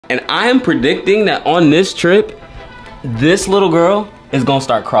And I am predicting that on this trip, this little girl is gonna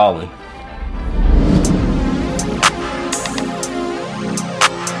start crawling.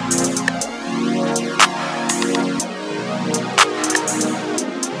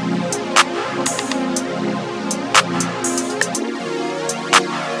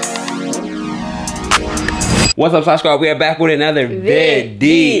 What's up, Slash Squad? We are back with another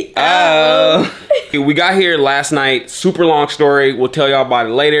video. We got here last night. Super long story. We'll tell y'all about it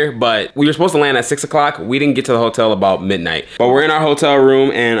later, but we were supposed to land at 6 o'clock. We didn't get to the hotel about midnight, but we're in our hotel room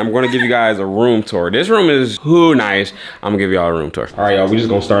and I'm gonna give you guys a room tour. This room is nice. I'm gonna give y'all a room tour. All right, y'all, we just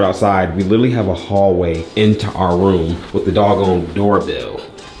gonna start outside. We literally have a hallway into our room with the doggone doorbell.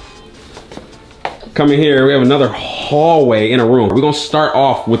 Come in here, we have another hallway in a room. We're gonna start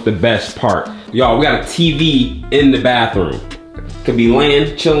off with the best part. Y'all, we got a TV in the bathroom. Could be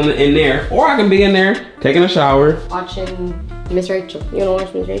laying, chilling in there, or I can be in there, taking a shower. Watching Miss Rachel. You wanna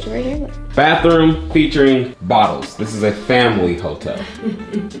watch Miss Rachel right here? Bathroom featuring bottles. This is a family hotel.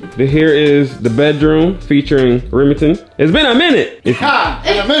 Here is the bedroom featuring Remington. It's been a minute. If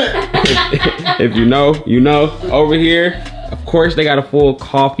you know, you know. Over here, of course, they got a full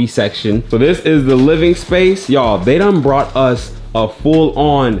coffee section. So this is the living space. Y'all, they done brought us a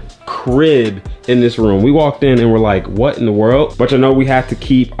full-on crib in this room. We walked in and we're like, what in the world? But you know, we have to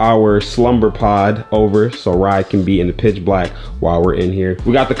keep our slumber pod over so Rye can be in the pitch black while we're in here.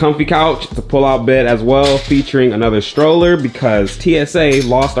 We got the comfy couch, the pull-out bed as well, featuring another stroller because TSA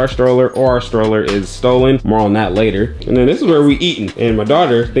lost our stroller or our stroller is stolen. More on that later. And then this is where we eating. And my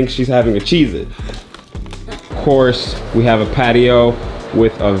daughter thinks she's having a Cheez-It. Of course, we have a patio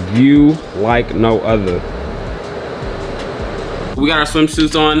with a view like no other. We got our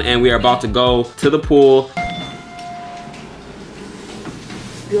swimsuits on and we are about to go to the pool.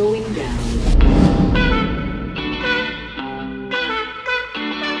 Going down.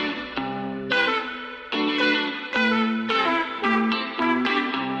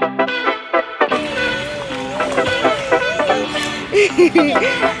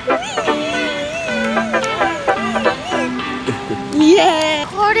 Yeah!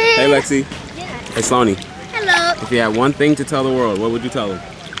 Hey Lexi. Yeah. Hey Slony. Hello. If you had one thing to tell the world, what would you tell them?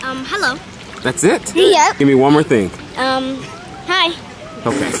 Hello. That's it? Yep. Give me one more thing. Hi.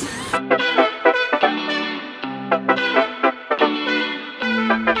 Okay.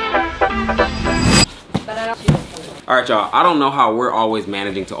 All right, y'all. I don't know how we're always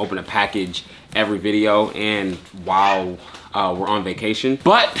managing to open a package every video and while we're on vacation,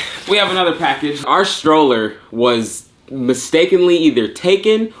 but we have another package. Our stroller was mistakenly either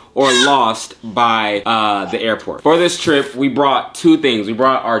taken or lost by the airport. For this trip, we brought two things. We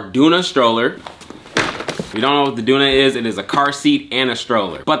brought our Duna stroller. If you don't know what the Duna is, it is a car seat and a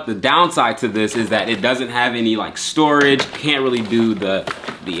stroller. But the downside to this is that it doesn't have any like storage. Can't really do the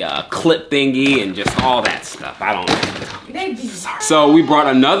clip thingy and just all that stuff. I don't know. So we brought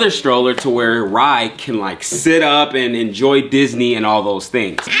another stroller to where Rye can like sit up and enjoy Disney and all those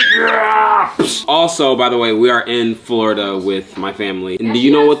things. Yeah! Also, by the way, we are in Florida with my family. And do you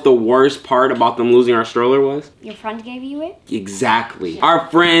know what the worst part about them losing our stroller was? Your friend gave you it? Exactly. Our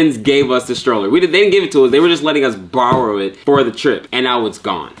friends gave us the stroller. They didn't give it to us. They were just letting us borrow it for the trip. And now it's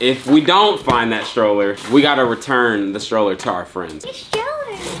gone. If we don't find that stroller, we gotta return the stroller to our friends. It's stroller.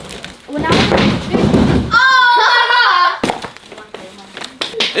 When I was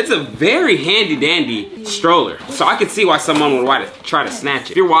It's a very handy dandy stroller. So I could see why someone would try to snatch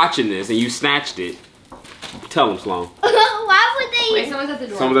it. If you're watching this and you snatched it, tell them, Sloan. Why would they? Wait, someone's at the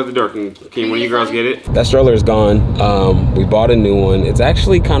door. Someone's at the door. Can one of you girls get it? That stroller is gone. We bought a new one. It's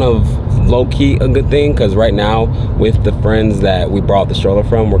actually kind of low-key a good thing because right now with the friends that we brought the stroller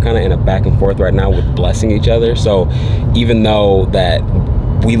from, we're kind of in a back and forth right now with blessing each other. So even though that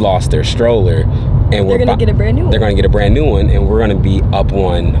we lost their stroller, and they're gonna get a brand new one. They're gonna get a brand new one, and we're gonna be up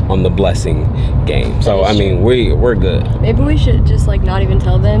one on the blessing game. So I mean, we're good. Maybe we should just like not even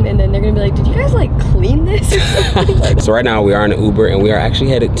tell them, and then they're gonna be like, "Did you guys like clean this?" So right now we are in an Uber, and we are actually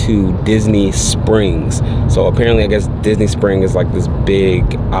headed to Disney Springs. So apparently, I guess Disney Springs is like this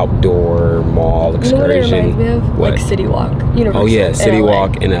big outdoor mall excursion. You know what it reminds me of? What? Like City Walk. Universal. Oh yeah, City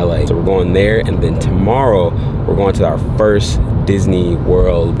Walk in LA. So we're going there, and then tomorrow we're going to our first Disney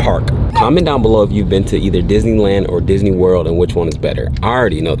World park. Comment down below if you've been to either Disneyland or Disney World and which one is better. I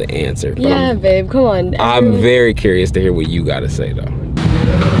already know the answer. But yeah, babe, come on. I'm very curious to hear what you gotta say though. I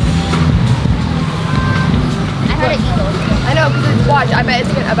heard an eagle. I know, because it's watch. I bet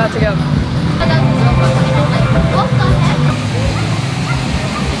it's about to go.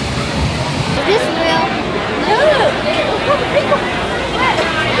 Is this real? No.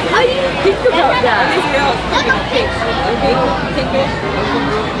 Are you?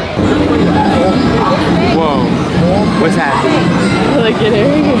 Whoa. What's happening? Look at her.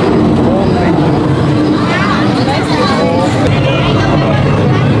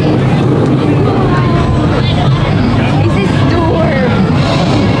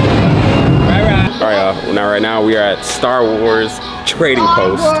 Alright, y'all. Now, right now we are at Star Wars Trading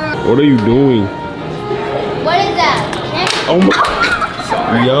Post. What are you doing? What is that? Oh my.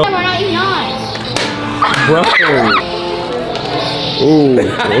 Yo. We're not even on. Bro. Ooh,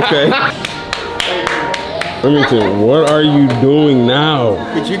 okay. Remington, what are you doing now?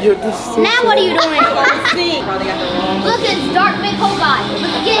 Did you get this? Now what are you doing? Look, it's Dark Big Hobot.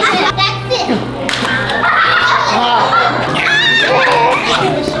 Let's get it. That's it.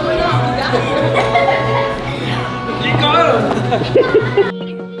 You got him.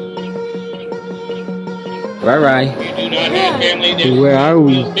 Right. Where are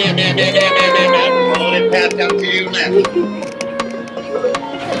we?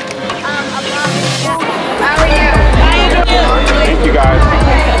 Thank you guys.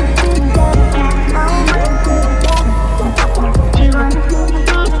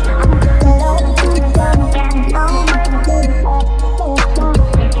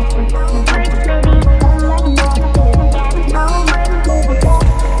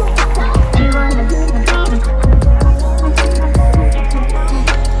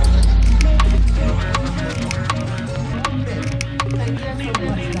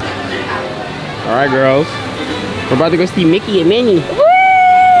 All right, girls. We're about to go see Mickey and Minnie.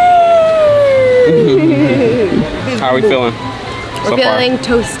 How are we feeling? We're feeling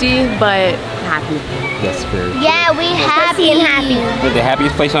toasty, but happy. Yes, very. Yeah, we happy and happy. We're the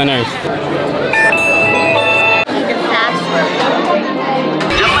happiest place on earth.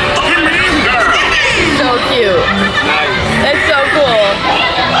 So cute. It's so cool.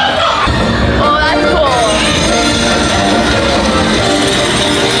 Oh, that's cool.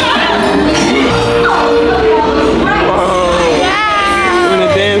 We're in the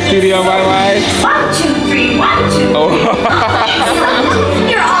dance studio, bye bye. 1, 2, 3, 1, 2. Oh.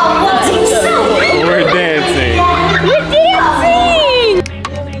 You're all looking so good. We're dancing. We're dancing!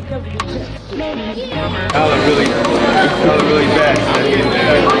 That was really bad.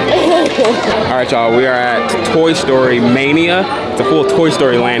 All right, y'all, we are at Toy Story Mania. It's a full Toy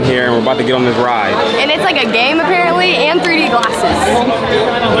Story land here, and we're about to get on this ride. And it's like a game apparently, and 3D glasses.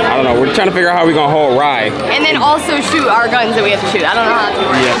 I don't know, we're trying to figure out how we're gonna hold ride. And then also shoot our guns that we have to shoot. I don't know how to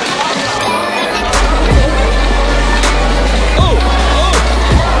work. Yeah.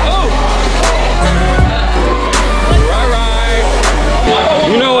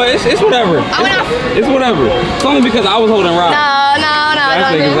 You know what? It's whatever. It's whatever. It's only because I was holding ride. No.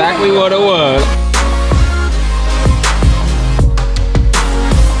 That's exactly what it was.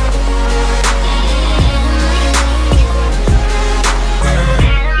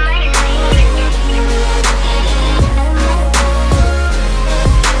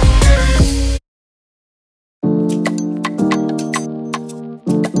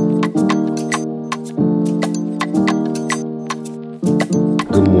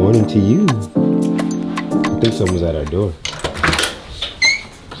 Good morning to you. I think someone's at our door.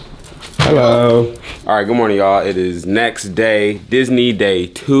 Hello. All right, good morning, y'all. It is next day, Disney Day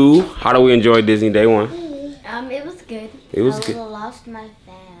 2. How do we enjoy Disney Day 1? It was good. It was good. I lost my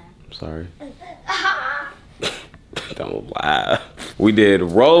fan. I'm sorry. Don't laugh. We did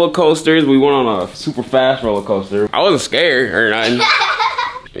roller coasters. We went on a super fast roller coaster. I wasn't scared or nothing.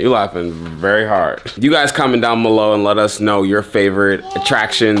 You're laughing very hard. You guys comment down below and let us know your favorite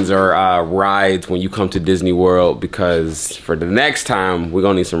attractions or rides when you come to Disney World, because for the next time, we're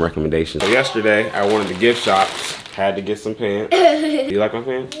gonna need some recommendations. So yesterday, I wanted the gift shops. Had to get some pants. Do you like my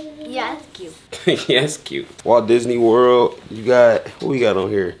pants? Yeah, it's cute. Yeah, it's cute. Walt Disney World, you got, what we got on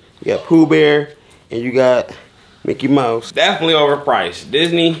here? You got Pooh Bear and you got Mickey Mouse. Definitely overpriced.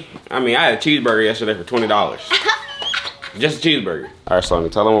 Disney, I mean, I had a cheeseburger yesterday for $20. Just a cheeseburger. All right, Sloan,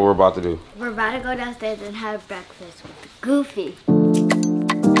 tell them what we're about to do. We're about to go downstairs and have breakfast with Goofy.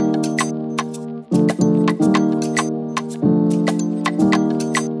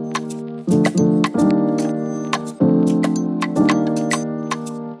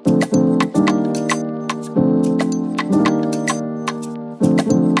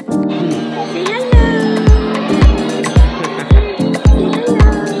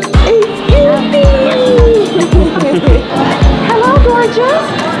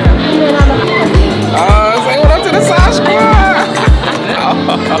 Say what up to the Sasquatch!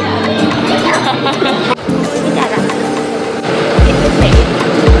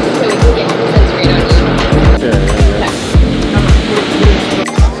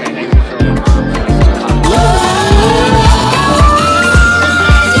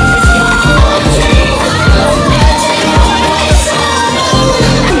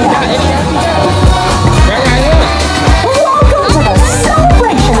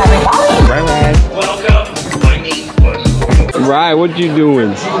 what you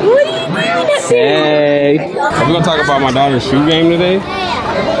doing? What are you doing? Hey. Are we gonna talk about my daughter's shoe game today?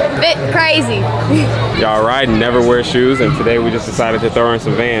 Bit crazy. Y'all right, never wear shoes, and today we just decided to throw her in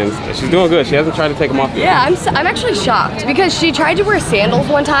some Vans. And she's doing good. She hasn't tried to take them off yet. Yeah, I'm actually shocked because she tried to wear sandals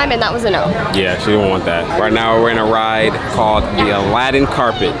one time and that was a no. Yeah, she didn't want that. Right now we're in a ride called the Aladdin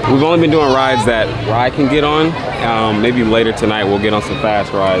Carpet. We've only been doing rides that Rye can get on. Maybe later tonight we'll get on some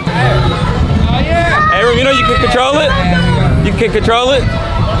fast rides. Hey, you know you can control it? You can control it?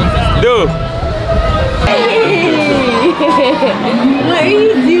 Dude. What are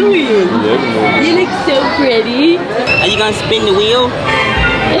you doing? You look so pretty. Are you gonna spin the wheel?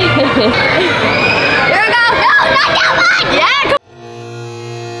 Here we go. No, not that one. Yeah.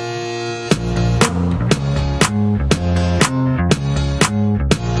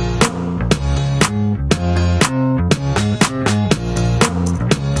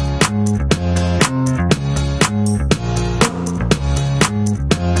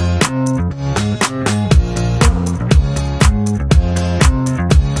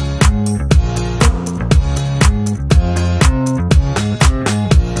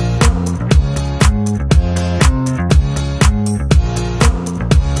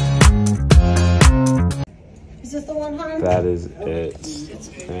 That is it.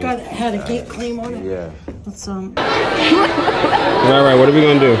 Got had a gate claim on it. Yeah. Let's All right, what are we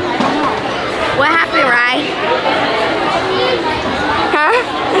gonna do? What happened, Rye? Huh?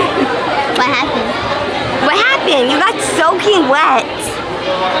 What happened? What happened? You got soaking wet.